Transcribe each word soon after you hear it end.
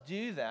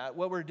do that,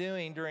 what we're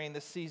doing during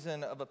the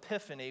season of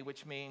Epiphany,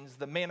 which means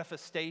the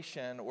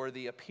manifestation or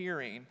the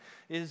appearing,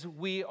 is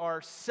we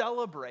are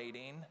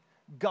celebrating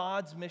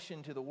God's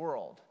mission to the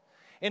world.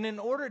 And in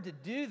order to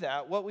do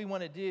that, what we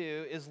want to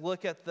do is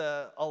look at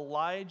the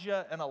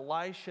Elijah and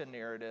Elisha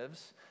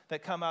narratives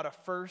that come out of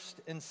 1st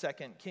and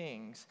 2nd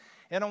Kings.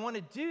 And I want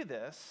to do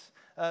this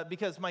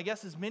because my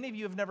guess is many of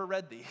you have never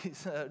read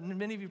these.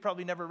 Many of you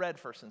probably never read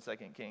 1st and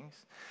 2nd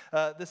Kings.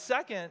 The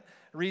second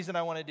reason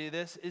I want to do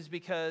this is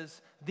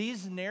because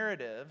these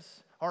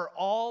narratives are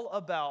all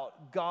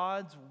about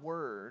God's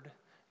word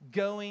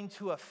going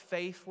to a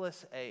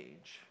faithless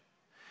age.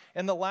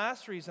 And the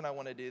last reason I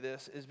want to do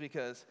this is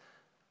because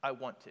I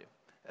want to.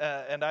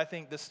 And I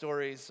think the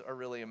stories are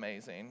really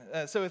amazing.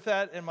 So with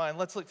that in mind,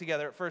 let's look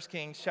together at 1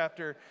 Kings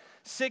chapter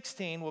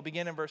 16. We'll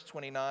begin in verse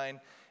 29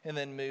 and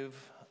then move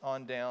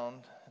on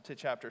down to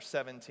chapter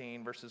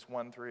 17, verses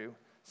 1 through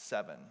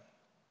 7.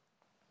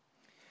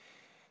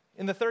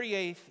 In the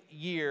 38th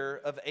year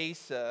of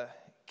Asa,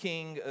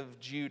 king of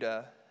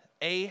Judah,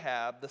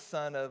 Ahab, the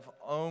son of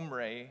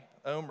Omri,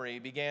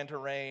 began to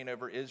reign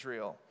over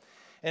Israel.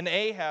 And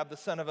Ahab, the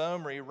son of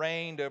Omri,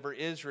 reigned over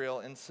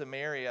Israel in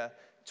Samaria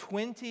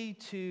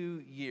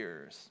 22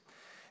 years.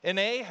 And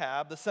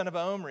Ahab, the son of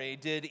Omri,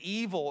 did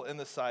evil in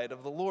the sight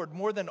of the Lord,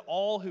 more than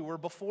all who were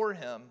before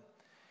him.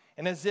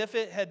 And as if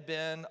it had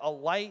been a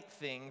light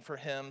thing for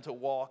him to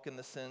walk in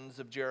the sins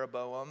of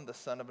Jeroboam, the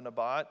son of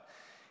Nebat,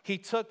 he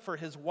took for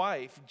his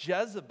wife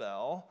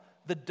Jezebel,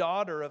 the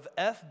daughter of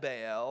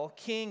Ethbaal,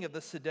 king of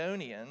the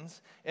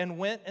Sidonians, and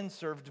went and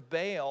served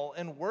Baal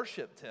and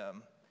worshipped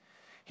him.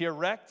 He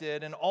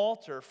erected an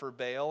altar for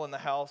Baal in the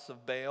house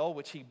of Baal,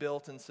 which he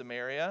built in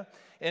Samaria.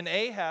 And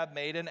Ahab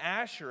made an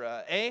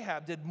Asherah.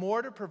 Ahab did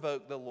more to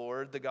provoke the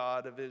Lord, the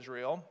God of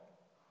Israel,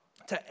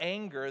 to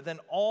anger than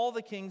all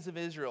the kings of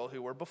Israel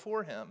who were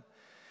before him.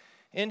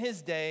 In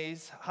his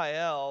days,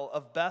 Hiel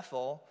of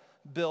Bethel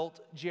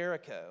built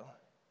Jericho.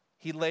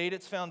 He laid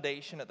its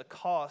foundation at the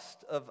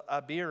cost of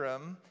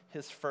Abiram,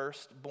 his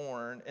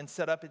firstborn, and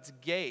set up its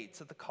gates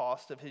at the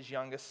cost of his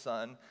youngest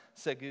son,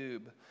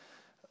 Segub,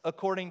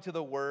 according to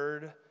the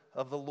word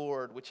of the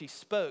Lord, which he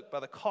spoke by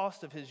the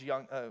cost of his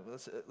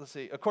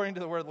according to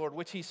the word of the Lord,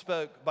 which he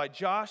spoke by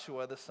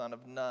Joshua, the son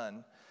of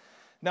Nun.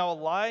 Now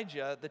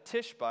Elijah, the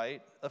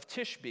Tishbite of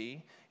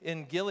Tishbe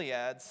in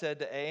Gilead, said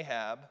to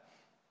Ahab,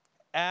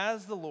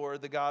 "As the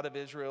Lord, the God of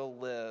Israel,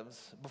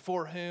 lives,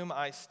 before whom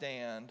I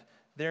stand,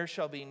 there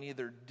shall be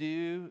neither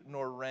dew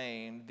nor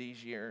rain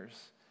these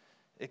years,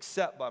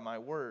 except by my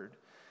word."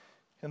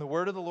 And the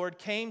word of the Lord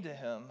came to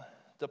him,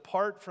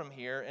 "Depart from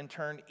here and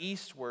turn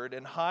eastward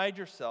and hide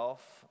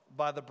yourself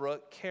by the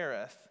brook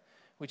Kerith,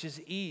 which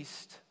is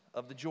east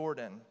of the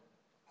Jordan.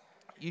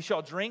 You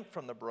shall drink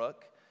from the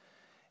brook,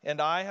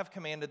 and I have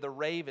commanded the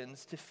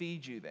ravens to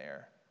feed you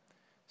there."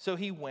 So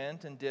he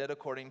went and did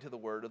according to the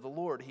word of the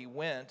Lord. He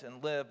went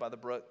and lived by the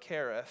brook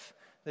Kerith,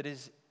 that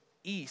is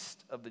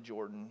east of the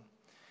Jordan.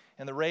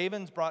 And the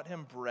ravens brought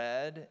him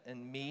bread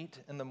and meat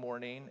in the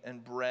morning,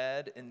 and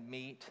bread and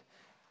meat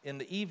in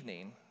the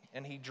evening,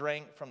 and he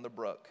drank from the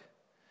brook.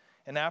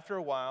 And after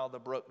a while, the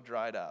brook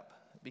dried up,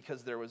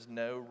 because there was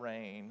no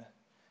rain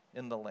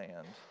in the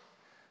land.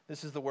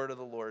 This is the word of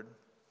the Lord.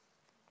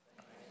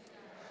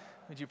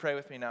 Would you pray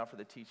with me now for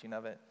the teaching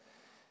of it?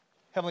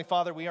 Heavenly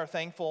Father, we are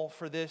thankful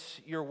for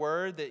this, your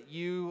word, that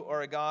you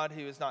are a God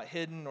who is not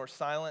hidden nor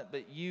silent,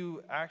 but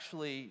you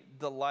actually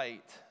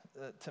delight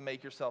to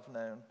make yourself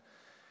known.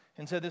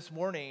 And so this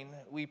morning,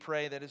 we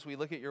pray that as we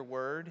look at your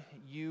word,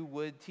 you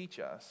would teach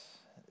us,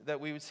 that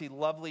we would see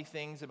lovely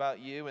things about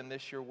you in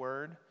this, your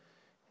word,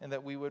 and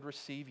that we would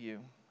receive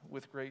you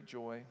with great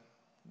joy.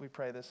 We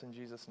pray this in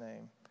Jesus'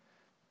 name.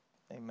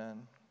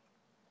 Amen.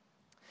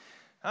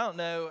 I don't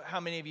know how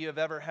many of you have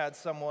ever had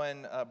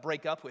someone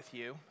break up with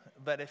you,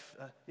 but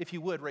if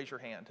you would, raise your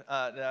hand.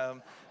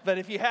 But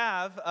if you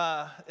have,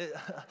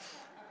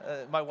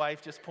 my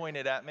wife just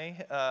pointed at me.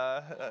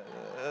 But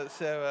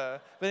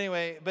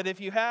if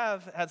you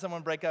have had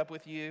someone break up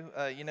with you,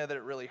 you know that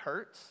it really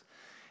hurts.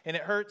 And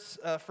it hurts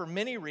for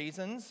many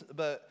reasons,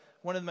 but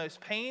one of the most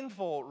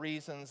painful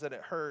reasons that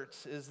it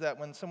hurts is that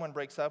when someone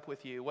breaks up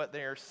with you, what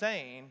they are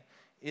saying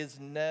is,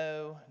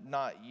 "No,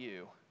 not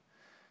you,"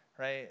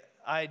 right?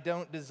 "I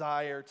don't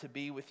desire to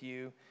be with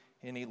you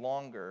any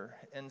longer."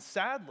 And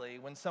sadly,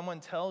 when someone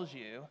tells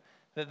you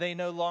that they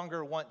no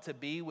longer want to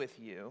be with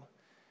you,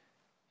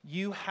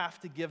 you have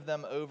to give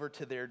them over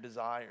to their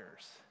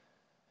desires.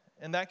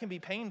 And that can be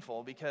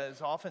painful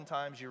because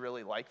oftentimes you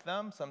really like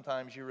them,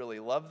 sometimes you really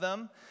love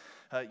them.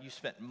 You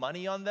spent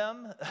money on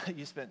them,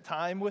 you spent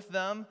time with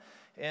them,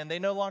 and they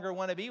no longer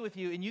want to be with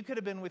you. And you could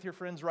have been with your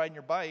friends riding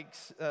your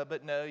bikes,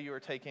 but no, you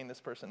were taking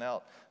this person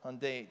out on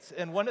dates.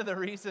 And one of the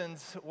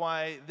reasons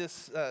why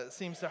this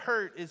seems to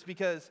hurt is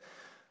because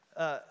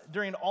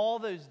during all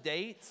those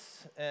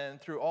dates and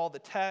through all the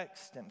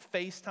text and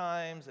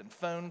FaceTimes and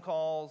phone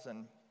calls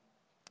and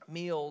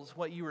meals,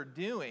 what you were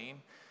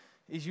doing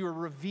is you were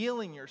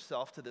revealing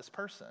yourself to this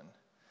person.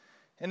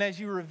 And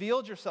as you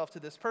revealed yourself to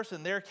this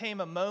person, there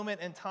came a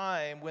moment in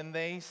time when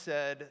they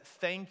said,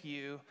 "Thank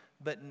you,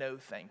 but no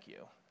thank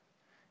you.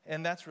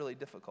 And that's really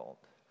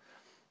difficult.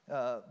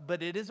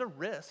 But it is a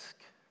risk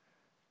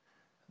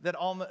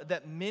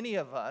that many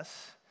of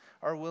us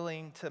are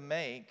willing to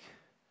make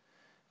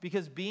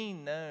because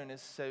being known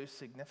is so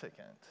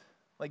significant.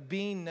 Like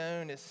being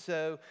known is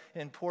so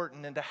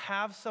important. And to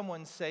have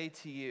someone say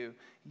to you,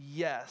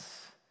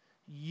 yes,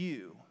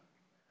 you.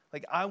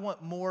 Like, I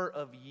want more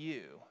of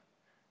you.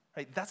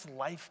 Right? That's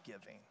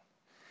life-giving.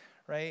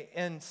 Right?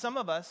 And some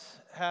of us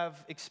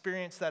have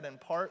experienced that in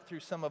part through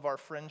some of our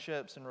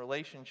friendships and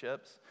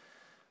relationships.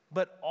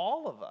 But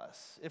all of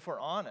us, if we're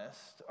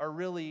honest, are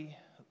really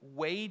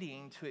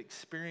waiting to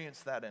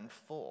experience that in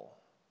full.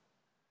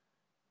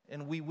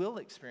 And we will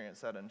experience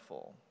that in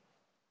full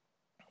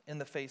in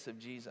the face of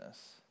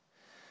Jesus.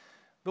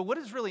 But what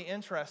is really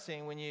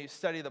interesting when you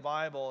study the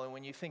Bible and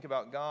when you think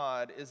about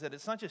God is that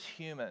it's not just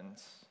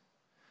humans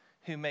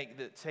who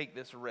take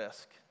this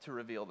risk to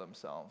reveal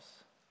themselves.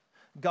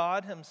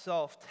 God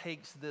himself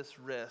takes this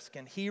risk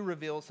and he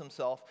reveals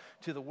himself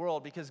to the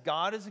world because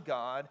God is a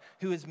God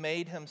who has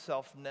made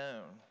himself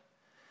known.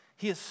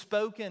 He has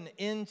spoken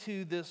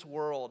into this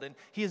world and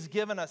he has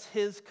given us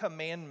his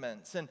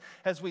commandments. And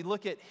as we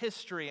look at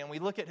history and we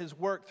look at his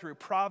work through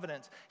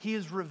providence, he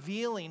is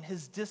revealing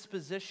his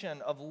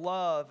disposition of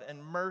love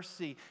and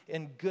mercy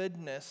and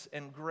goodness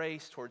and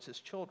grace towards his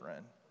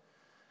children.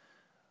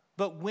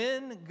 But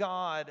when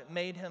God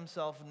made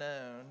himself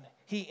known,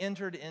 he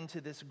entered into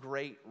this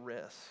great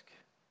risk.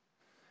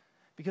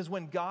 Because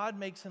when God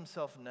makes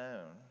himself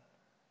known,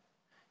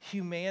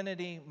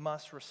 humanity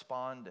must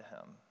respond to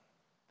him.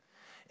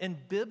 And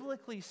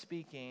biblically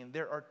speaking,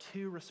 there are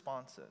two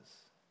responses.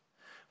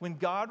 When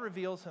God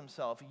reveals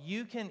himself,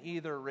 you can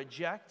either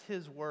reject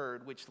his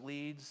word, which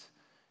leads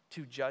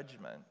to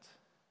judgment,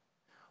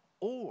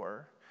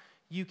 or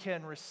you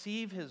can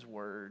receive his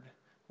word,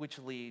 which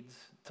leads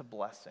to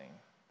blessing.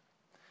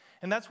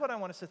 And that's what I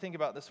want us to think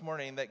about this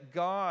morning, that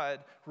God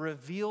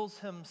reveals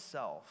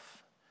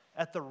himself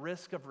at the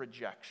risk of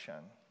rejection.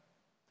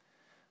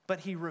 But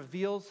he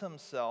reveals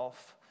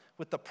himself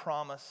with the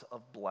promise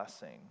of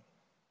blessing.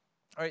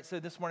 All right, so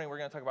this morning we're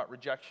going to talk about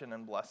rejection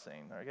and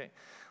blessing. Okay,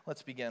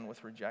 let's begin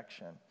with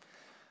rejection.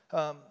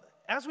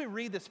 As we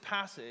read this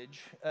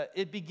passage,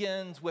 it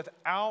begins with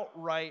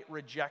outright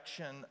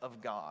rejection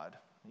of God.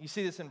 You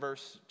see this in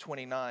verse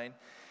 29.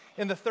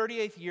 In the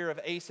 38th year of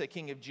Asa,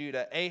 king of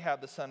Judah,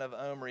 Ahab the son of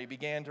Omri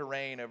began to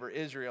reign over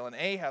Israel. And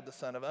Ahab the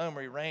son of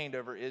Omri reigned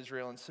over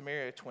Israel and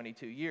Samaria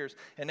 22 years.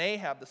 And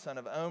Ahab the son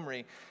of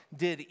Omri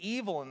did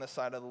evil in the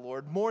sight of the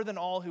Lord more than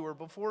all who were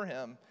before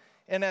him.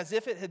 And as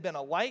if it had been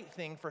a light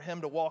thing for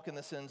him to walk in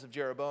the sins of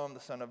Jeroboam the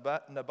son of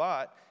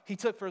Nebat, he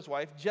took for his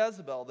wife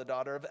Jezebel, the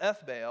daughter of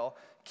Ethbaal,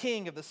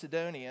 king of the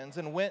Sidonians,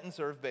 and went and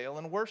served Baal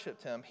and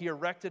worshipped him. He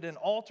erected an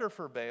altar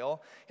for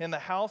Baal in the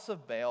house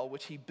of Baal,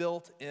 which he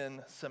built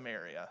in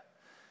Samaria.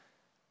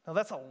 Now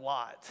that's a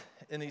lot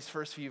in these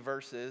first few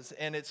verses,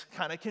 and it's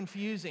kind of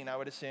confusing, I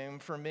would assume,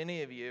 for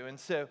many of you. And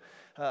so,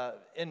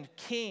 and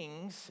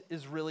Kings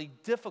is a really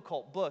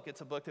difficult book.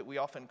 It's a book that we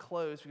often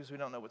close because we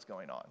don't know what's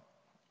going on.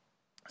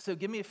 So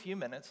give me a few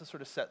minutes to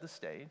sort of set the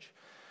stage.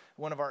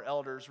 One of our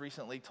elders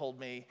recently told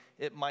me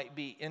it might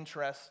be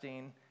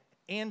interesting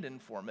and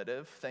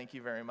informative. Thank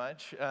you very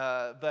much.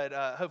 But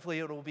hopefully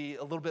it will be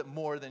a little bit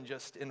more than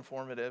just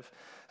informative.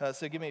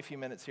 So give me a few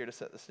minutes here to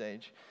set the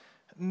stage.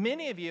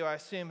 Many of you, I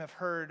assume, have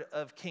heard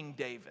of King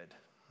David,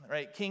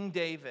 right? King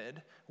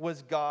David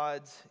was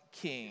God's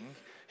king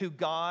who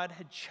God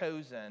had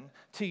chosen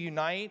to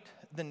unite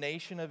the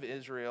nation of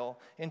Israel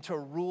and to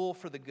rule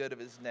for the good of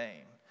his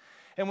name.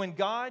 And when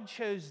God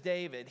chose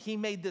David, he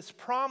made this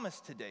promise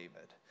to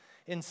David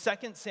in 2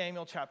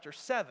 Samuel chapter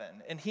 7.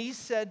 And he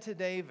said to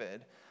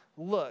David,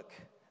 look,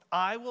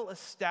 I will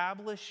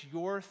establish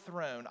your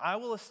throne. I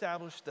will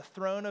establish the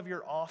throne of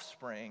your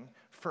offspring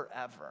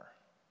forever.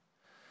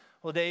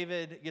 Well,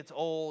 David gets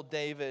old.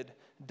 David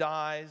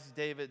dies.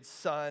 David's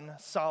son,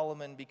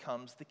 Solomon,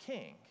 becomes the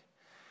king.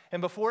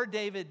 And before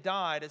David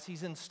died, as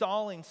he's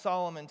installing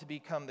Solomon to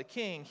become the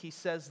king, he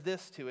says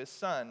this to his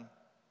son.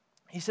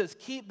 He says,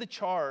 keep the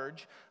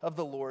charge of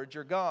the Lord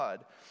your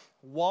God,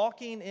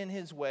 walking in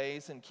his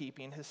ways and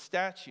keeping his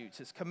statutes,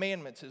 his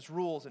commandments, his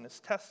rules, and his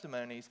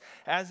testimonies,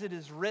 as it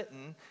is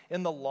written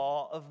in the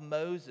law of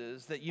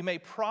Moses, that you may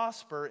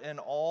prosper in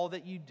all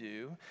that you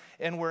do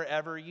and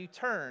wherever you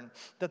turn,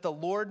 that the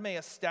Lord may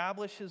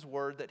establish his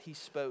word that he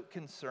spoke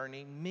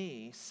concerning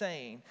me,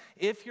 saying,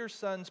 if your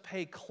sons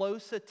pay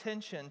close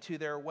attention to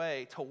their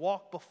way, to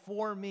walk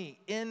before me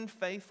in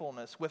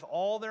faithfulness with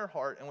all their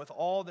heart and with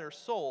all their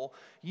soul,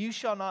 you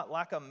shall not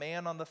lack a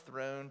man on the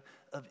throne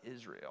of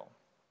Israel.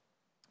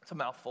 It's a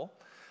mouthful,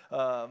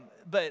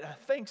 but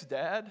thanks,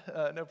 Dad.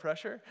 No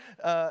pressure.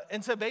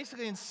 And so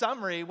basically, in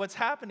summary, what's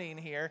happening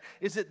here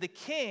is that the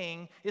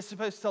king is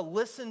supposed to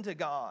listen to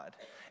God,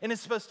 and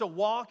is supposed to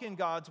walk in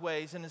God's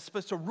ways, and is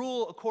supposed to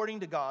rule according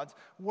to God's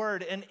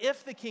word. And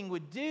if the king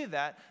would do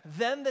that,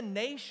 then the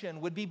nation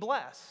would be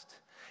blessed.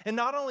 And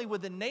not only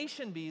would the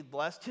nation be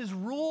blessed, his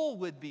rule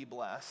would be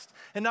blessed.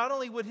 And not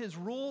only would his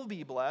rule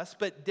be blessed,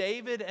 but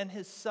David and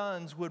his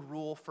sons would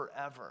rule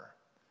forever.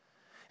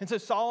 And so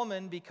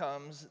Solomon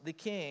becomes the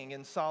king,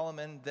 and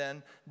Solomon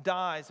then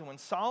dies. And when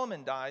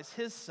Solomon dies,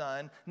 his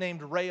son,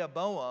 named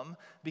Rehoboam,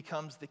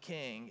 becomes the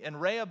king. And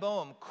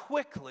Rehoboam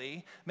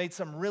quickly made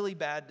some really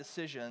bad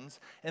decisions,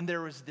 and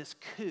there was this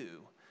coup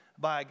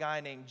by a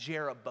guy named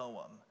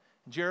Jeroboam.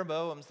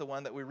 Jeroboam's the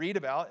one that we read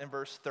about in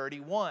verse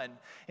 31.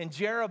 And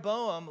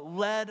Jeroboam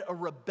led a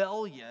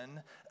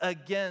rebellion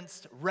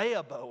against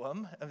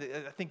Rehoboam. I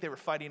think they were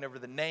fighting over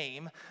the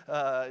name.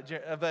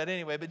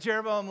 But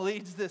Jeroboam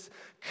leads this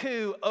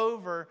coup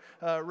over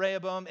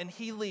Rehoboam, and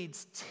he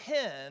leads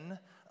 10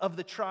 of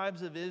the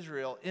tribes of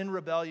Israel in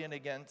rebellion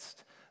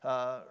against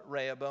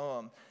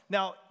Rehoboam.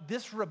 Now,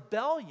 this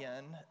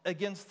rebellion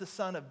against the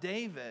son of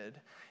David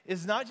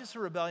is not just a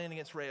rebellion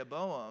against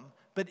Rehoboam,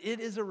 but it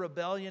is a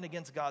rebellion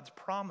against God's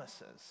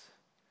promises.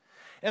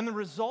 And the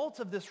result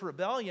of this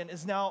rebellion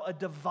is now a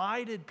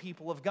divided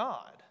people of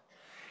God.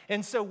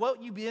 And so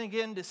what you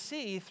begin to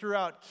see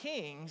throughout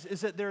Kings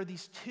is that there are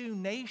these two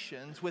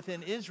nations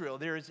within Israel.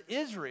 There is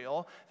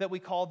Israel that we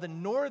call the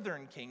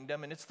northern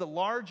kingdom, and it's the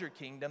larger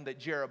kingdom that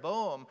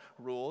Jeroboam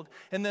ruled.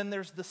 And then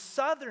there's the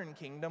southern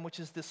kingdom,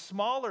 which is the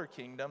smaller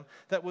kingdom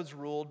that was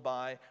ruled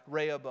by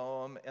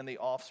Rehoboam and the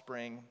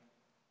offspring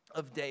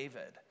of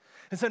David.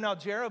 And so now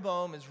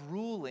Jeroboam is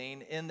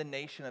ruling in the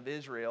nation of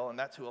Israel, and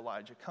that's who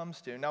Elijah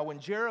comes to. Now when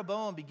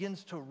Jeroboam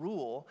begins to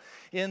rule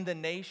in the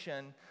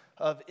nation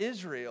of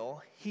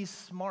Israel, he's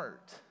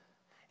smart.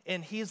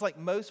 And he's like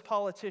most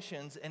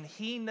politicians, and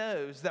he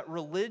knows that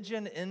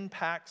religion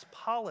impacts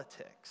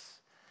politics.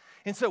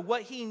 And so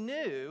what he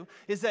knew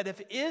is that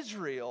if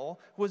Israel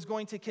was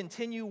going to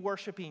continue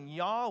worshiping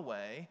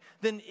Yahweh,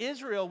 then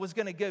Israel was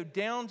going to go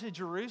down to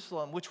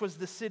Jerusalem, which was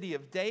the city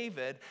of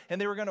David, and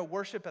they were going to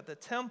worship at the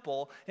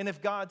temple. And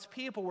if God's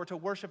people were to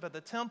worship at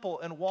the temple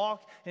and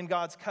walk in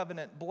God's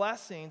covenant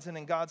blessings and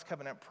in God's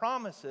covenant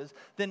promises,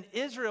 then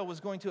Israel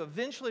was going to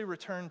eventually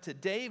return to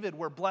David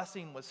where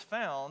blessing was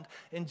found,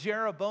 and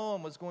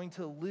Jeroboam was going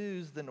to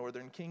lose the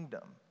northern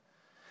kingdom.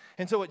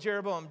 And so what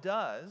Jeroboam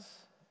does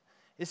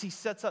is he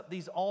sets up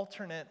these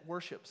alternate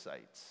worship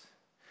sites.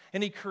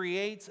 And he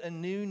creates a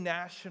new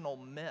national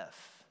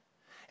myth.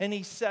 And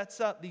he sets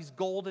up these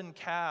golden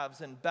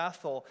calves in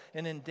Bethel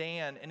and in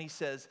Dan. And he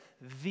says,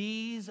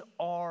 these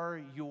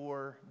are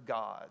your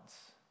gods.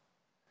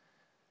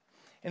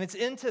 And it's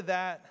into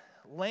that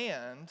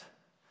land,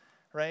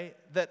 right,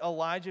 that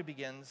Elijah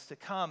begins to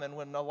come. And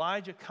when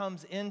Elijah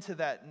comes into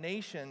that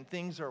nation,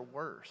 things are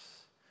worse.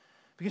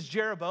 Because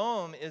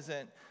Jeroboam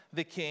isn't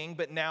the king,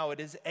 but now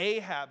it is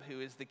Ahab who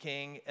is the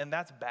king, and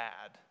that's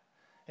bad.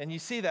 And you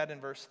see that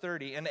in verse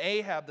 30. And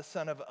Ahab, the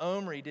son of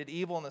Omri, did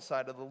evil in the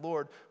sight of the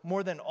Lord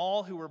more than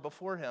all who were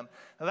before him.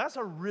 Now that's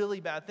a really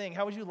bad thing.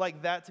 How would you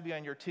like that to be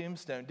on your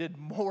tombstone? Did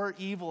more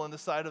evil in the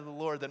sight of the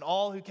Lord than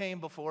all who came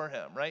before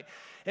him, right?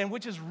 And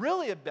which is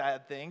really a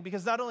bad thing,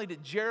 because not only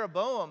did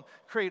Jeroboam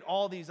create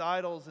all these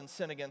idols and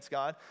sin against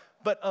God,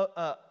 but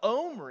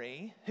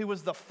Omri, who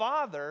was the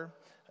father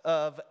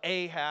of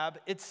Ahab,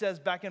 it says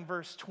back in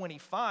verse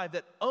 25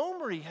 that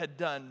Omri had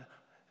done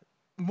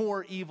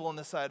more evil in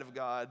the sight of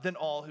God than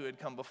all who had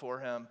come before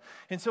him.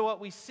 And so what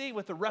we see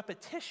with the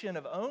repetition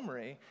of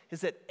Omri is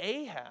that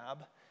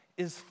Ahab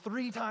is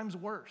 3 times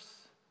worse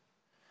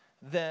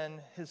than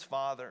his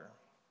father.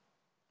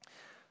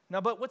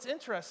 Now, but what's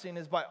interesting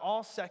is by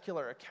all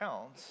secular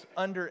accounts,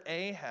 under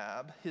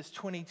Ahab, his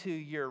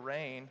 22-year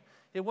reign,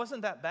 it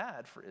wasn't that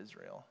bad for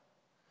Israel.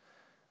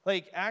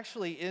 Like,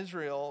 actually,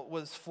 Israel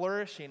was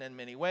flourishing in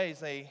many ways.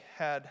 They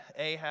had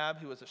Ahab,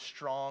 who was a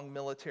strong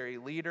military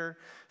leader.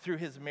 Through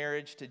his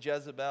marriage to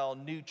Jezebel,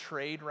 new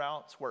trade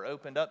routes were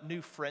opened up.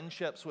 New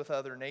friendships with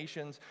other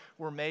nations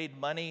were made.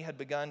 Money had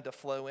begun to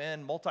flow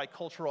in.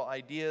 Multicultural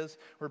ideas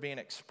were being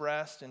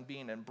expressed and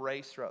being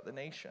embraced throughout the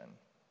nation.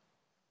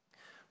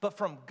 But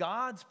from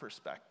God's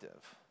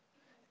perspective,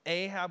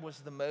 Ahab was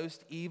the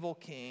most evil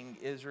king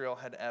Israel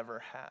had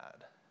ever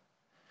had.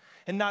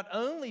 And not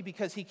only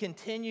because he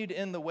continued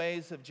in the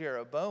ways of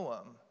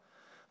Jeroboam,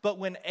 but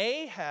when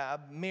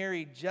Ahab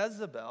married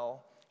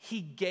Jezebel,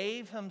 he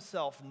gave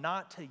himself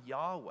not to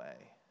Yahweh,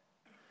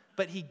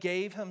 but he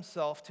gave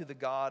himself to the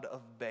god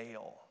of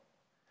Baal.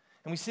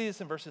 And we see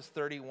this in verses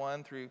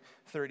 31 through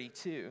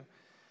 32.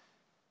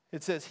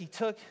 It says, he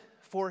took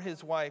for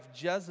his wife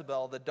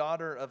Jezebel, the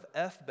daughter of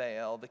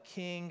Ethbaal, the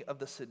king of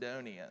the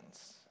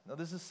Sidonians. Now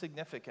this is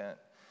significant,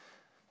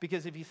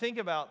 because if you think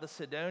about the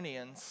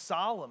Sidonians,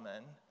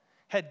 Solomon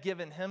had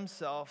given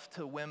himself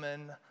to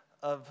women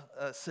of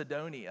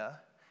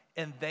Sidonia,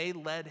 and they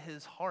led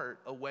his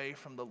heart away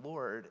from the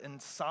Lord, and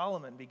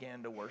Solomon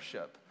began to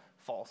worship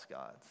false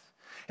gods.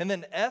 And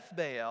then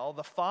Ethbaal,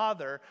 the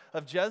father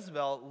of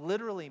Jezebel,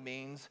 literally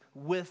means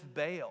with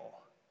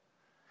Baal.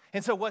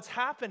 And so what's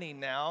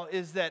happening now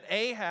is that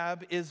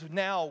Ahab is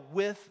now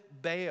with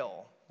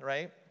Baal,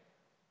 right?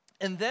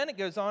 And then it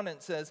goes on and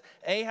it says,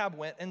 Ahab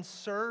went and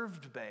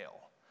served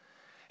Baal.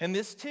 And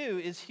this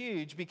too is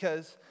huge,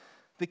 because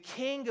the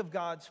king of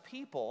God's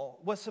people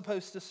was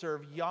supposed to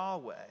serve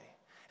Yahweh.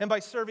 And by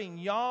serving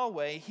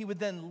Yahweh, he would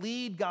then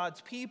lead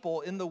God's people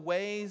in the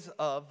ways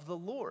of the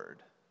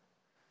Lord.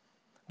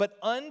 But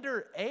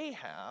under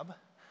Ahab,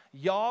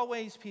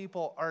 Yahweh's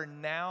people are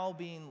now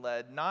being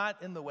led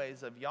not in the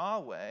ways of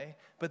Yahweh,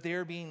 but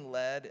they're being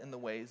led in the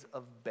ways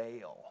of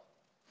Baal.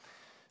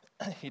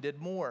 He did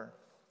more.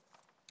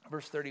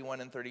 Verse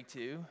 31 and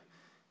 32,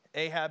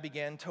 Ahab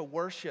began to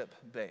worship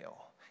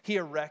Baal. He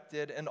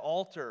erected an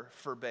altar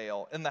for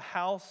Baal in the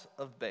house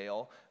of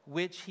Baal,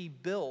 which he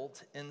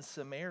built in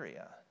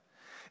Samaria.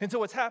 And so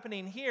what's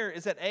happening here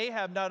is that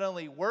Ahab not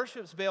only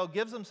worships Baal,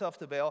 gives himself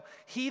to Baal,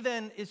 he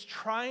then is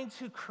trying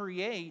to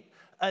create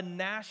a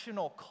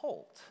national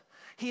cult.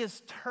 He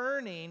is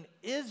turning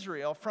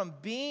Israel from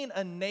being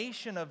a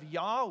nation of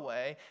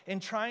Yahweh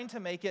and trying to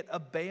make it a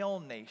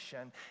Baal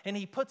nation. And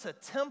he puts a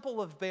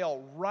temple of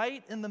Baal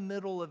right in the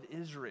middle of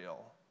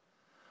Israel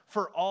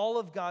for all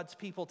of God's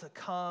people to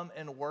come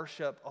and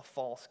worship a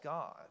false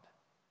god.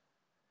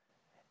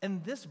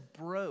 And this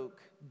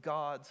broke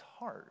God's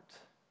heart.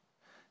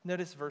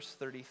 Notice verse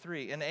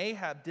 33. And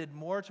Ahab did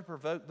more to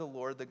provoke the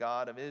Lord, the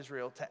God of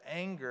Israel, to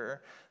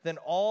anger than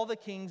all the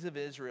kings of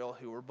Israel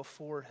who were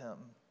before him.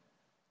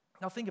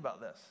 Now think about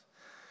this.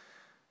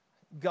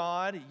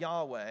 God,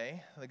 Yahweh,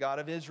 the God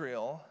of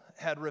Israel,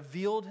 had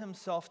revealed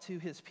himself to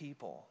his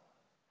people.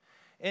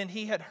 And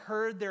he had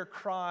heard their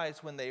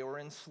cries when they were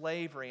in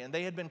slavery. And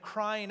they had been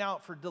crying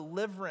out for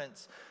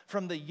deliverance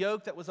from the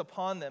yoke that was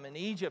upon them in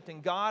Egypt.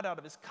 And God, out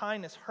of his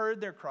kindness, heard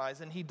their cries,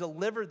 and he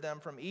delivered them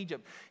from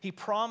Egypt. He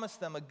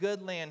promised them a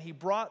good land. He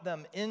brought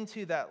them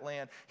into that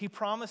land. He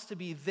promised to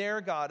be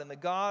their God and the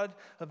God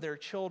of their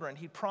children.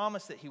 He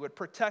promised that he would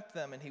protect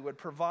them and he would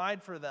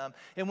provide for them.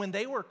 And when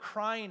they were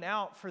crying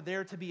out for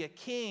there to be a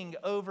king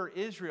over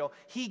Israel,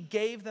 he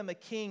gave them a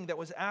king that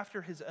was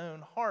after his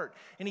own heart.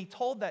 And he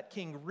told that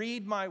king,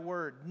 read my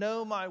word,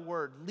 know my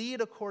word,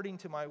 lead according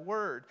to my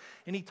word.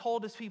 And he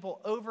told his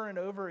people over and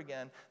over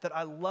again that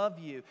I love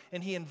you.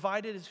 And he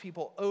invited his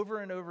people over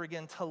and over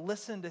again to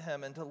listen to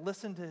him and to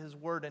listen to his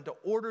word and to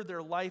order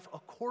their life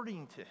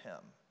according to him.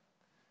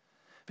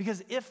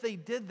 Because if they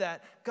did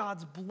that,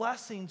 God's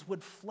blessings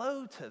would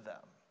flow to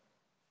them.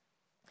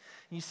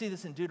 And you see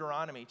this in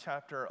Deuteronomy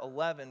chapter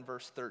 11,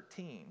 verse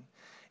 13.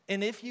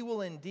 And if you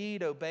will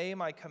indeed obey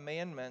my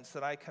commandments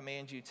that I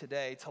command you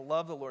today, to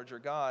love the Lord your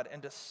God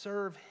and to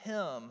serve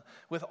him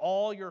with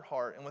all your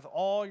heart and with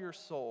all your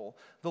soul,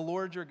 the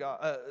Lord your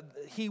God,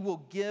 he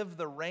will give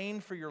the rain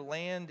for your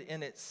land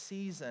in its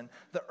season,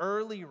 the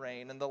early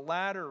rain and the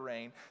latter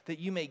rain, that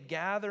you may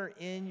gather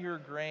in your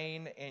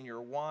grain and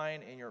your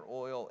wine and your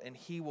oil, and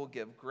he will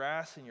give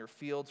grass in your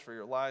fields for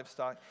your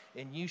livestock,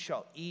 and you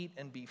shall eat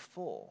and be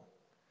full.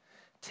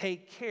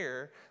 Take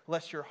care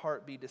lest your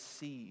heart be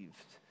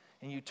deceived,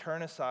 and you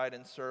turn aside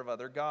and serve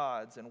other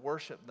gods and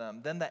worship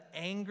them. Then the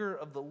anger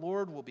of the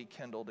Lord will be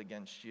kindled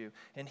against you,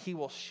 and he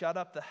will shut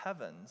up the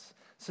heavens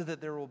so that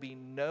there will be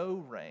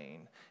no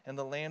rain, and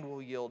the land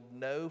will yield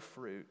no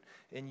fruit,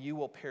 and you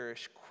will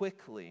perish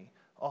quickly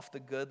off the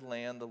good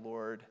land the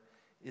Lord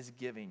is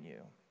giving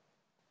you.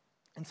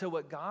 And so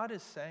what God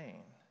is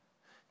saying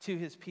to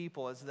his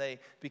people as they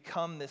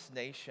become this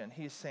nation,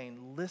 he's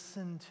saying,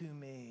 listen to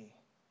me,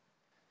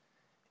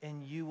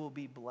 and you will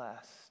be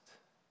blessed.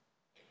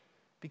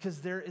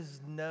 Because there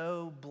is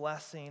no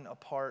blessing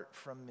apart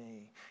from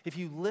me. If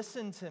you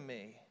listen to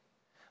me,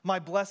 my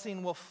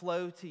blessing will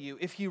flow to you.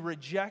 If you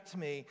reject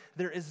me,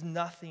 there is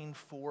nothing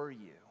for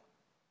you.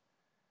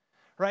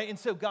 Right? And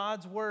so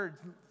God's word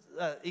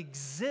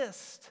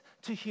exists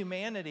to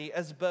humanity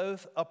as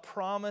both a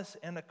promise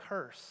and a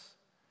curse.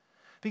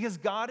 Because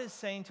God is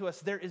saying to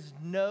us, there is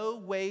no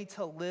way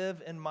to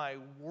live in my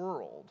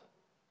world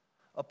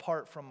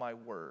apart from my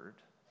word.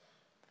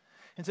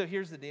 And so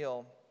here's the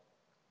deal.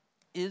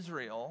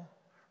 Israel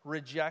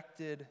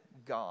rejected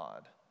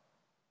God,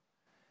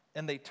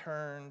 and they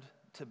turned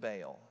to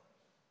Baal.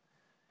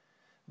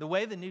 The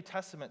way the New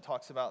Testament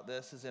talks about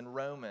this is in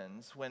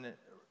Romans, when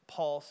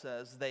Paul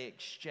says they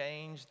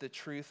exchanged the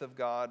truth of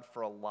God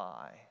for a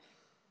lie.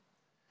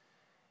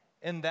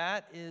 And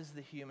that is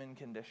the human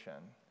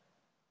condition,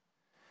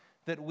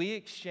 that we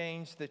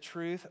exchange the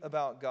truth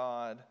about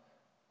God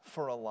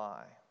for a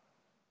lie.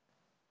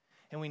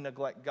 And we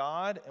neglect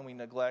God, and we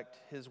neglect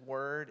his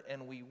word,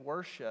 and we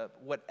worship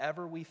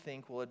whatever we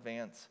think will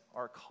advance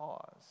our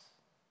cause.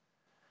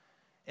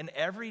 And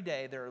every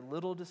day there are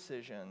little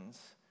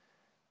decisions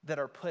that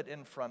are put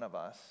in front of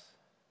us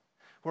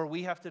where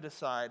we have to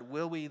decide,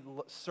 will we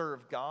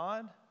serve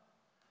God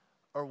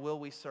or will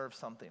we serve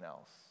something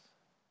else?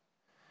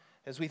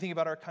 As we think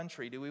about our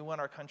country, do we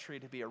want our country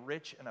to be a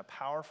rich and a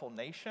powerful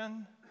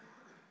nation,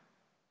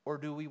 or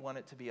do we want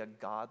it to be a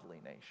godly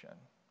nation?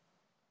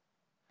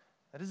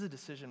 That is a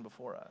decision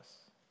before us.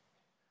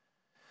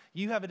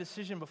 You have a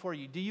decision before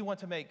you. Do you want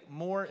to make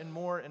more and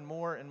more and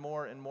more and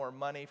more and more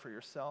money for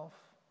yourself?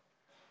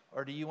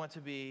 Or do you want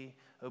to be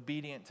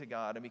obedient to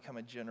God and become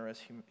a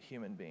generous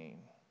human being?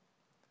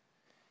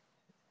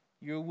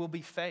 You will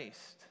be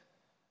faced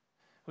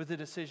with a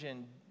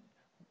decision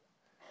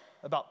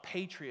about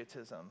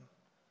patriotism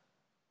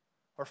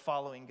or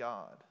following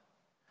God.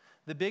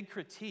 The big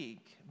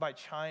critique by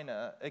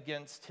China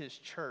against his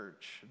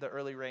church, the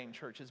early reign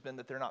church, has been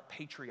that they're not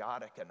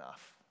patriotic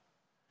enough.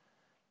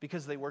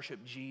 because they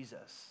worship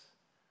Jesus,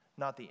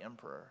 not the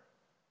emperor.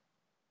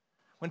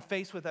 When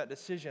faced with that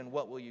decision,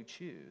 what will you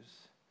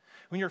choose?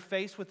 When you're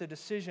faced with a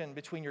decision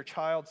between your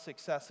child's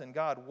success and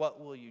God, what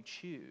will you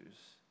choose?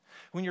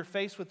 When you're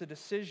faced with a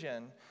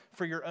decision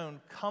for your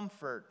own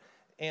comfort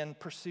and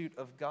pursuit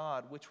of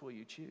God, which will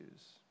you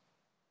choose?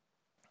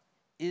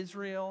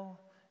 Israel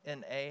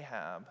and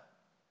Ahab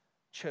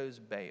chose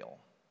Baal.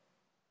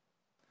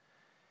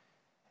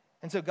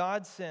 And so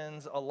God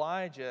sends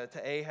Elijah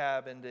to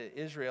Ahab and to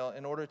Israel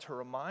in order to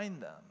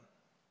remind them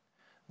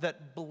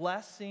that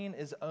blessing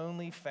is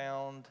only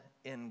found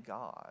in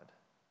God.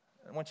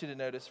 I want you to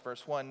notice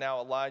verse 1.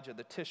 Now Elijah,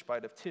 the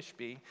Tishbite of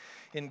Tishbe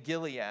in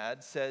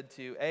Gilead, said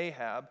to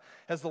Ahab,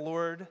 "As the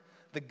Lord,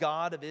 the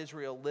God of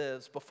Israel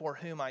lives, before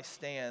whom I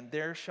stand,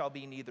 there shall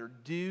be neither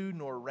dew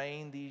nor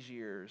rain these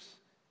years,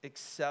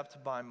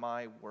 except by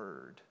my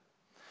word."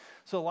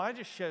 So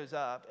Elijah shows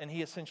up, and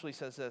he essentially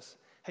says this,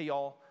 "Hey,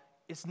 y'all,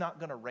 it's not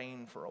going to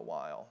rain for a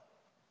while."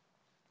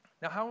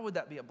 Now, how would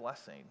that be a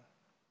blessing?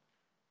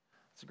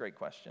 It's a great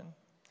question.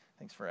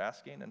 Thanks for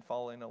asking and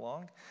following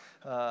along.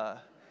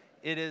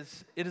 It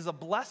is a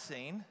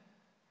blessing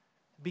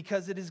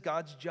because it is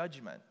God's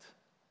judgment.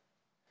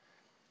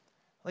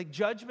 Like,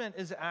 judgment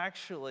is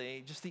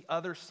actually just the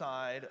other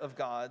side of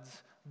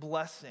God's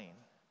blessing.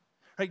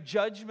 Right?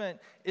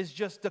 Judgment is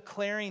just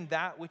declaring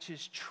that which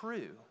is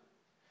true.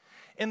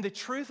 And the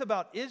truth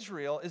about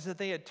Israel is that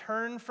they had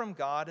turned from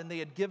God and they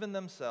had given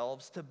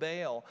themselves to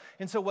Baal.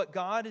 And so what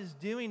God is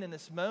doing in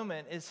this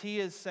moment is he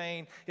is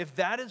saying, if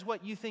that is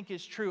what you think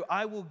is true,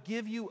 I will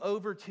give you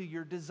over to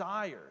your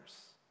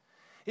desires.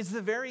 It's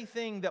the very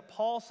thing that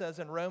Paul says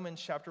in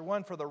Romans chapter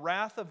 1, "For the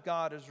wrath of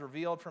God is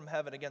revealed from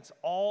heaven against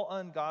all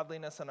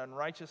ungodliness and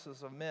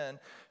unrighteousness of men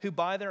who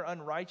by their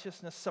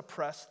unrighteousness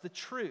suppress the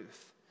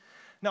truth."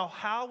 Now,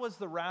 how was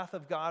the wrath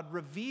of God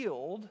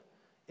revealed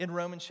in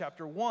Romans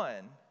chapter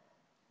 1?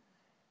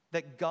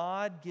 That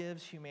God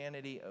gives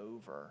humanity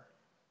over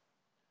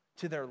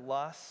to their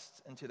lusts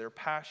and to their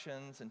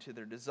passions and to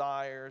their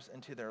desires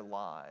and to their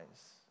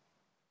lies.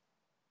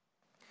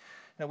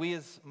 Now, we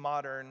as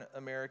modern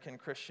American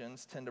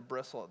Christians tend to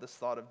bristle at this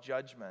thought of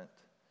judgment.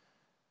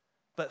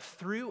 But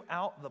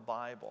throughout the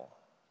Bible,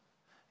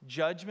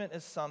 judgment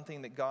is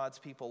something that God's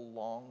people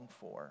long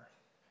for.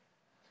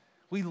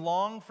 We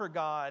long for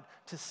God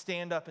to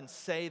stand up and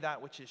say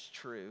that which is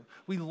true.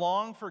 We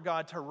long for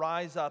God to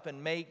rise up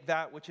and make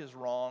that which is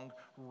wrong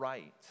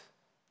right.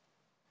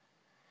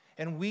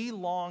 And we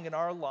long in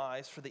our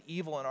lives for the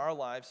evil in our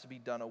lives to be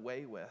done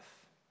away with.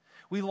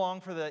 We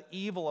long for the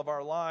evil of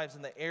our lives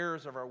and the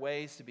errors of our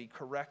ways to be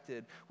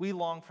corrected. We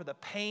long for the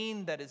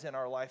pain that is in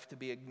our life to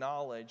be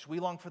acknowledged. We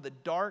long for the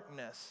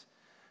darkness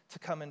to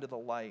come into the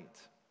light.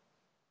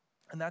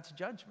 And that's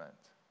judgment.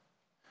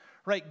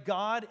 Right?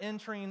 God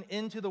entering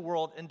into the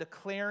world and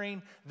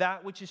declaring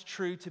that which is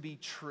true to be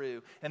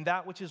true and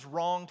that which is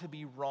wrong to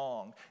be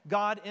wrong.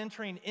 God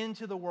entering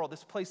into the world,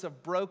 this place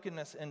of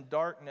brokenness and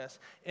darkness,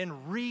 and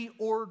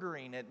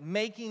reordering it,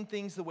 making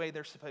things the way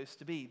they're supposed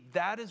to be.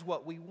 That is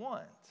what we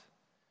want.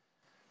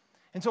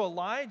 And so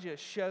Elijah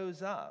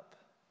shows up,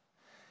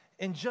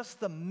 and just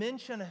the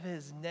mention of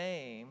his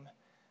name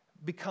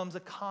becomes a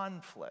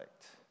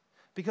conflict.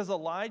 Because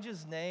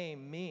Elijah's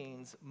name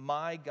means,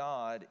 "My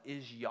God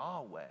is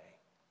Yahweh."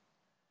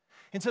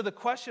 And so the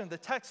question of the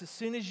text, as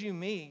soon as you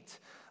meet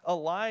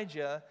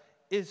Elijah,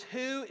 is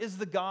who is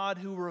the God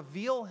who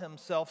revealed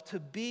himself to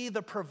be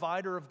the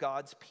provider of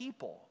God's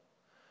people?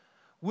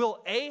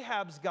 Will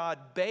Ahab's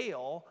God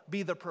Baal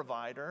be the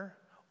provider,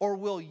 or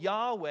will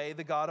Yahweh,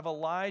 the God of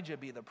Elijah,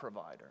 be the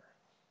provider?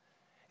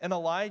 And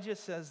Elijah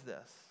says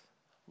this,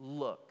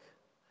 "Look,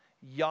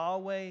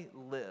 Yahweh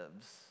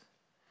lives."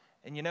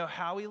 And you know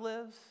how he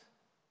lives?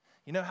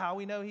 You know how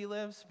we know he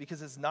lives?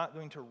 Because it's not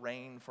going to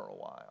rain for a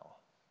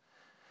while.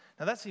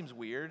 Now that seems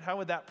weird. How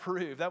would that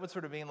prove? That would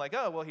sort of mean like,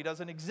 oh, well, he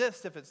doesn't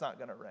exist if it's not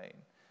going to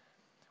rain.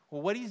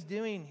 Well, what he's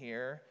doing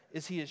here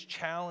is he is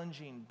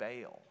challenging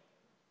Baal.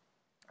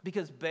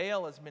 Because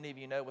Baal, as many of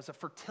you know, was a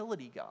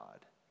fertility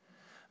god.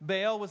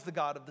 Baal was the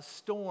god of the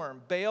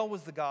storm. Baal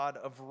was the god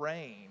of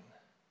rain.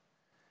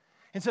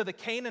 And so the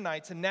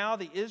Canaanites and now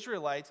the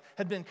Israelites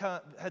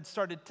had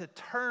started to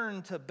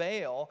turn to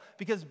Baal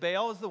because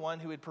Baal is the one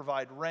who would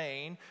provide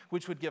rain,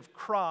 which would give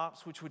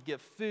crops, which would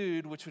give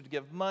food, which would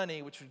give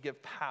money, which would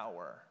give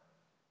power.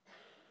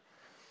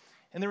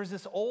 And there was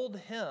this old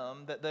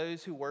hymn that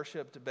those who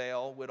worshiped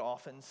Baal would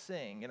often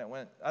sing. And it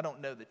went, I don't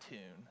know the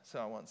tune,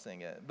 so I won't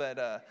sing it.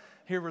 But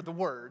here were the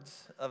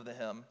words of the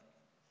hymn.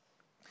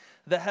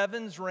 "The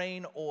heavens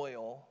rain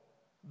oil,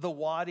 the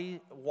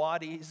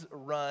wadis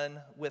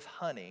run with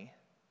honey.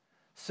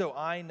 So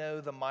I know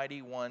the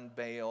mighty one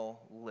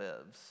Baal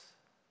lives."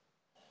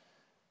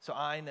 So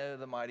I know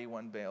the mighty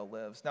one Baal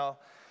lives. Now,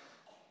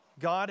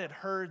 God had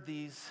heard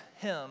these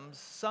hymns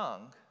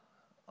sung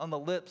on the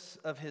lips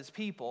of his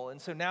people.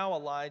 And so now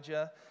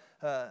Elijah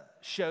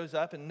shows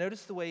up. And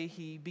notice the way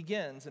he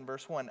begins in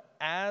verse 1.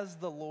 "As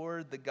the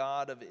Lord, the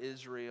God of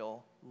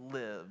Israel,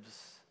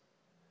 lives,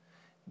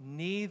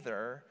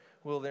 neither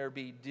will there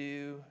be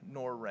dew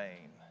nor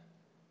rain."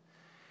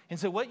 And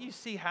so what you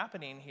see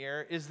happening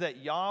here is that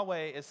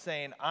Yahweh is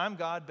saying, I'm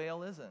God,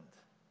 Baal isn't.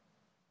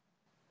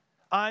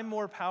 I'm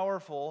more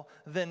powerful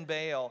than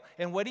Baal.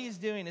 And what he's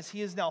doing is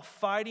he is now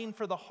fighting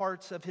for the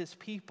hearts of his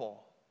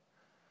people.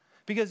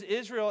 Because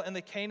Israel and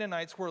the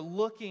Canaanites were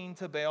looking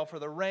to Baal for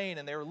the rain,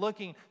 and they were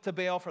looking to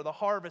Baal for the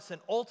harvest,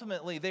 and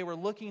ultimately they were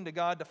looking to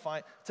God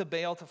to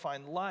Baal to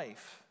find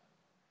life.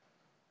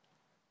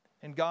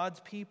 And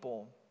God's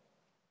people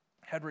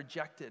had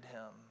rejected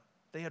him.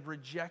 They had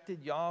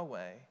rejected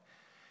Yahweh.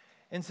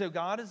 And so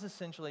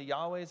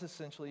Yahweh is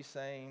essentially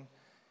saying,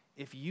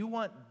 if you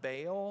want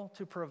Baal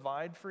to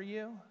provide for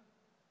you,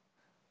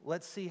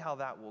 let's see how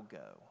that will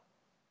go.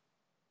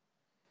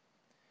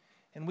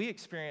 And we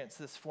experience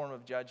this form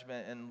of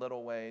judgment in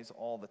little ways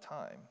all the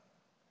time.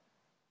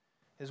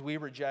 As we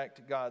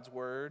reject God's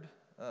word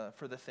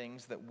for the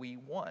things that we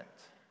want.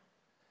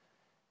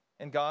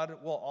 And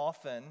God will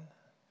often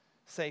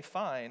say,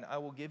 fine, I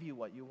will give you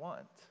what you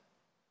want.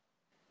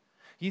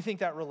 You think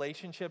that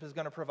relationship is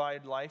going to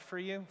provide life for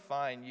you?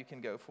 Fine, you can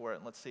go for it,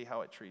 and let's see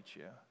how it treats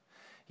you.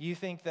 You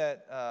think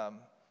that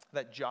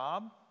that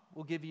job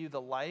will give you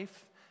the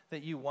life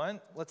that you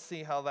want? Let's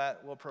see how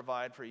that will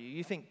provide for you.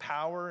 You think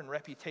power and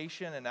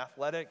reputation and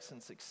athletics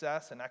and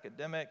success and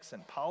academics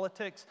and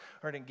politics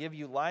are going to give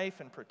you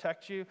life and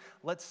protect you?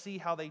 Let's see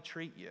how they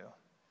treat you.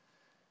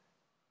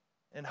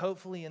 And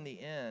hopefully in the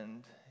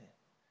end,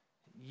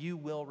 you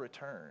will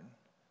return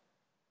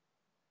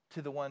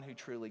to the one who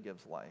truly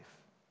gives life.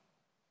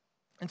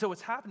 And so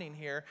what's happening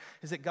here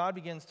is that God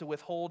begins to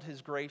withhold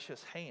his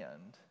gracious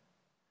hand.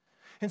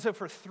 And so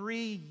for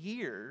 3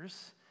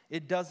 years,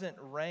 it doesn't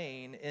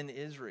rain in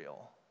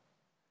Israel.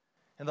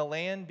 And the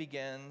land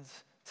begins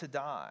to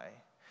die.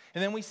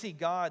 And then we see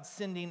God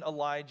sending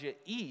Elijah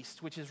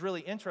east, which is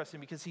really interesting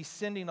because he's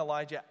sending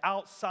Elijah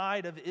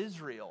outside of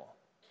Israel.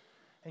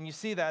 And you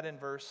see that in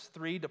verse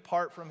 3,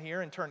 depart from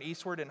here and turn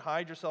eastward and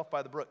hide yourself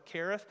by the brook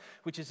Kerith,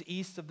 which is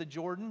east of the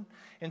Jordan.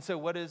 And so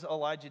what does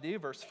Elijah do?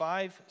 Verse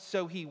 5,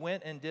 so he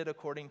went and did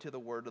according to the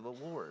word of the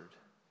Lord.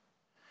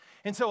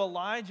 And so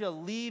Elijah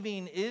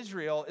leaving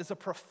Israel is a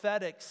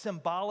prophetic,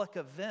 symbolic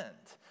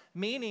event,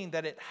 meaning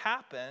that it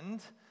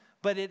happened,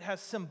 but it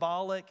has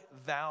symbolic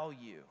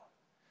value.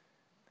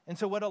 And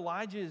so what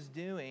Elijah is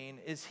doing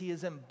is he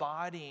is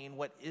embodying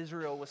what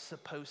Israel was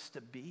supposed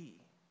to be.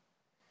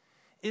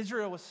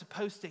 Israel was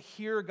supposed to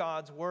hear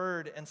God's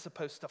word and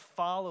supposed to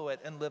follow it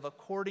and live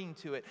according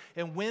to it.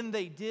 And when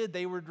they did,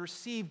 they would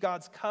receive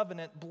God's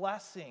covenant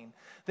blessing.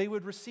 They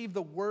would receive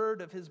the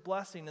word of his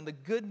blessing and the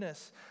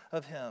goodness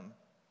of him.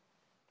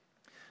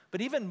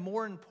 But even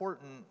more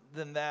important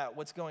than that,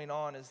 what's going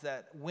on is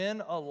that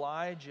when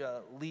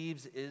Elijah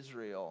leaves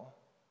Israel,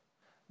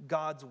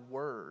 God's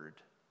word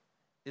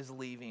is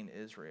leaving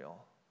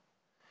Israel.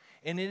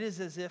 And it is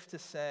as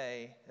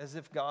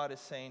if God is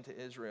saying to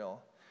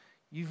Israel,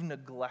 you've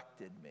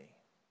neglected me.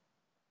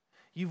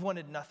 You've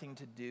wanted nothing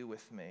to do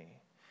with me.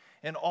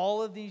 And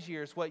all of these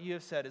years, what you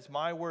have said is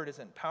my word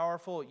isn't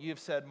powerful. You have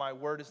said my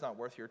word is not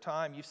worth your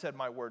time. You've said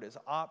my word is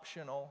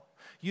optional.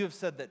 You have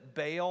said that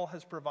Baal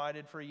has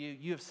provided for you.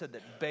 You have said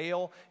that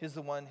Baal is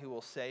the one who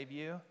will save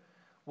you.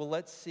 Well,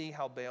 let's see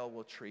how Baal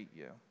will treat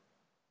you.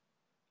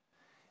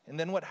 And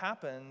then what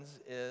happens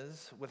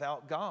is,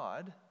 without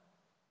God,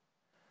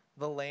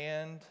 the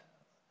land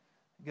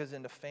goes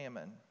into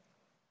famine.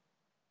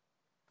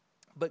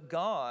 But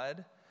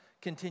God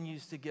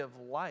continues to give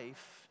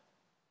life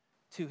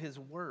to his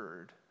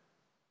word.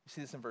 You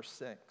see this in verse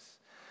 6.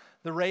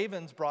 The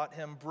ravens brought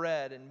him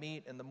bread and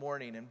meat in the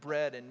morning and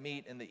bread and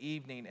meat in the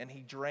evening, and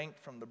he drank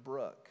from the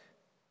brook.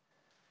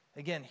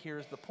 Again,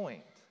 here's the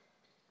point.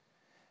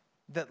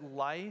 That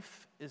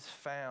life is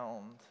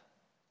found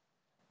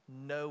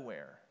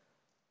nowhere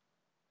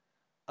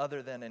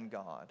other than in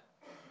God.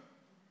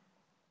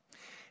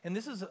 And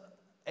this is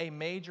a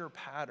major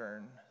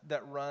pattern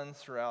that runs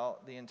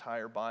throughout the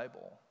entire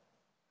Bible.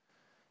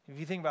 If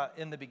you think about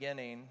in the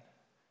beginning,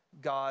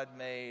 God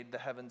made the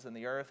heavens and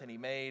the earth, and he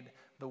made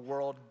the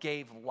world,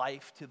 gave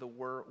life to the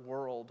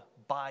world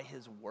by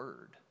his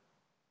word.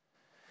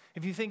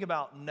 If you think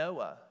about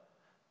Noah,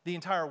 the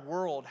entire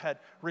world had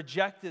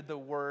rejected the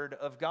word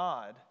of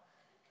God,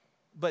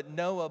 but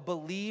Noah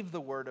believed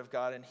the word of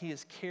God, and he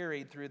is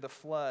carried through the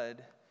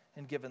flood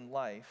and given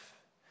life.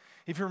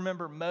 If you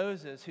remember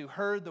Moses, who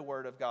heard the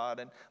word of God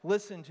and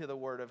listened to the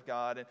word of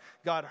God, and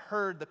God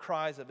heard the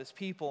cries of his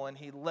people, and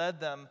he led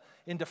them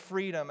into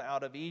freedom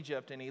out of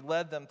Egypt, and he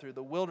led them through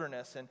the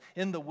wilderness. And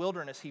in the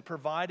wilderness, he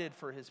provided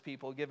for his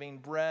people, giving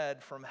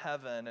bread from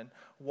heaven and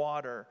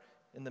water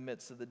in the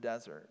midst of the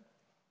desert.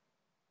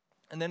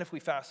 And then if we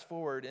fast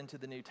forward into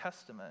the New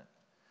Testament,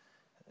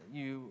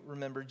 you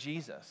remember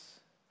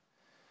Jesus,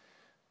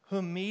 who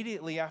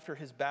immediately after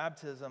his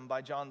baptism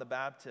by John the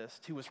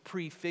Baptist, who was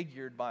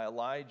prefigured by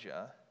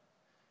Elijah,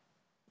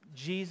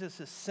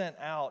 Jesus is sent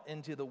out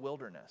into the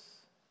wilderness.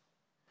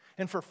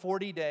 And for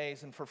 40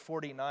 days and for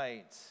 40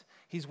 nights,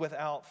 he's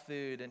without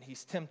food and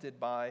he's tempted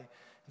by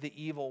the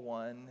evil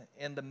one.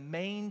 And the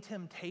main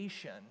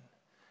temptation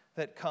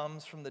that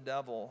comes from the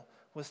devil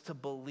was to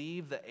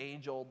believe the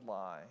age-old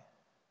lie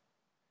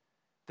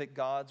that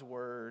God's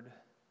word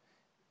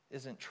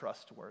isn't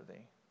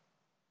trustworthy.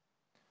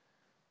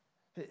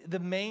 The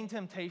main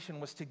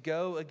temptation was to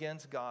go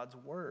against God's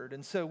word.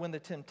 And so when the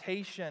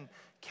temptation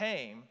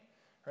came,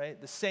 right,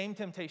 the same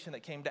temptation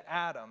that came to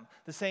Adam,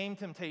 the same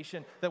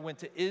temptation that went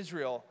to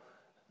Israel,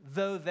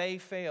 though they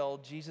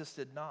failed, Jesus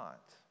did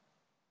not.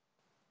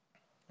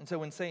 And so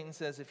when Satan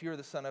says, if you're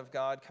the Son of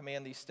God,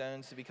 command these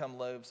stones to become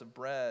loaves of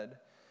bread,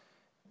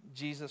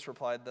 Jesus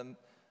replied, the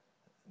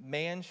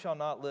man shall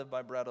not live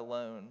by bread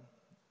alone,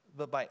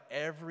 but by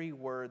every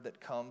word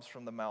that comes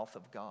from the mouth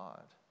of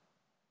God.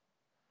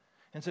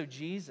 And so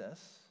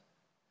Jesus,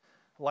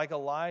 like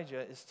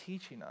Elijah, is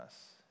teaching us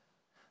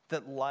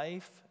that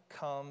life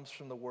comes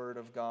from the word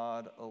of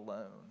God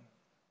alone.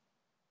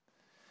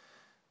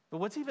 But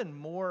what's even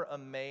more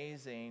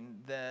amazing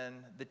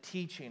than the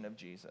teaching of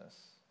Jesus,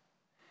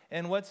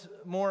 and what's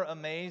more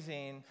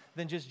amazing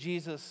than just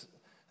Jesus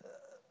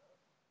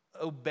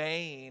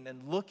obeying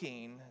and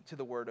looking to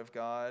the word of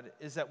God,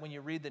 is that when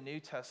you read the New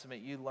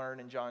Testament, you learn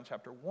in John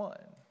chapter 1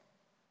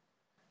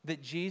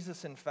 that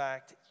Jesus, in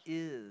fact,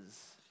 is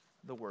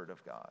the word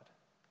of God.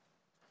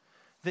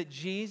 That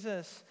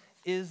Jesus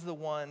is the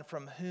one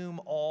from whom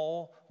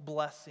all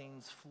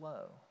blessings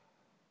flow.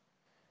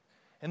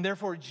 And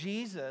therefore,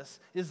 Jesus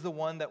is the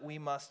one that we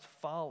must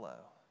follow.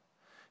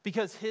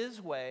 Because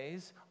his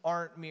ways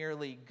aren't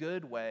merely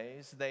good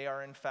ways, they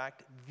are in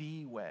fact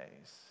the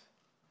ways.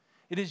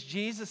 It is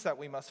Jesus that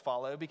we must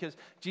follow because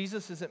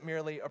Jesus isn't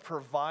merely a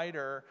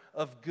provider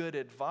of good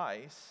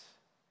advice.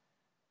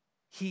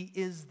 He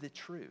is the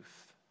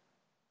truth.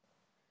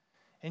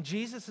 And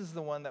Jesus is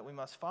the one that we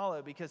must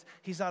follow because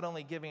he's not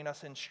only giving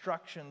us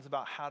instructions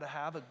about how to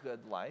have a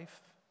good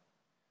life,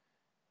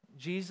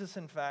 Jesus,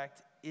 in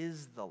fact,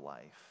 is the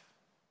life.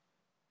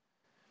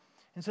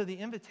 And so the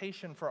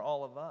invitation for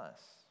all of us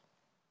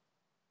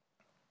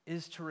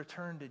is to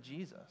return to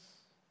Jesus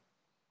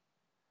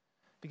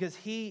because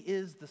he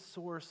is the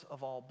source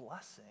of all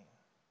blessing.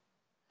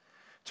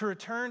 To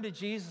return to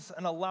Jesus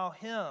and allow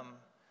him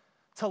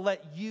to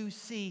let you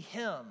see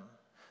him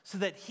so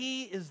that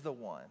he is the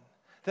one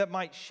that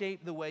might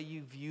shape the way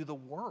you view the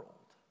world,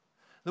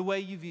 the way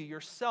you view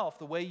yourself,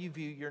 the way you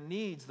view your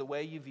needs, the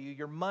way you view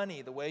your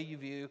money, the way you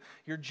view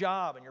your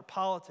job and your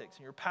politics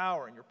and your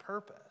power and your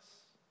purpose.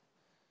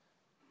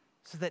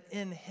 So that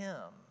in him,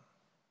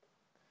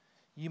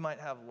 you might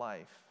have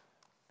life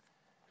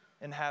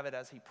and have it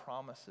as he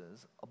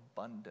promises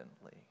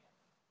abundantly.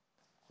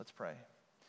 Let's pray.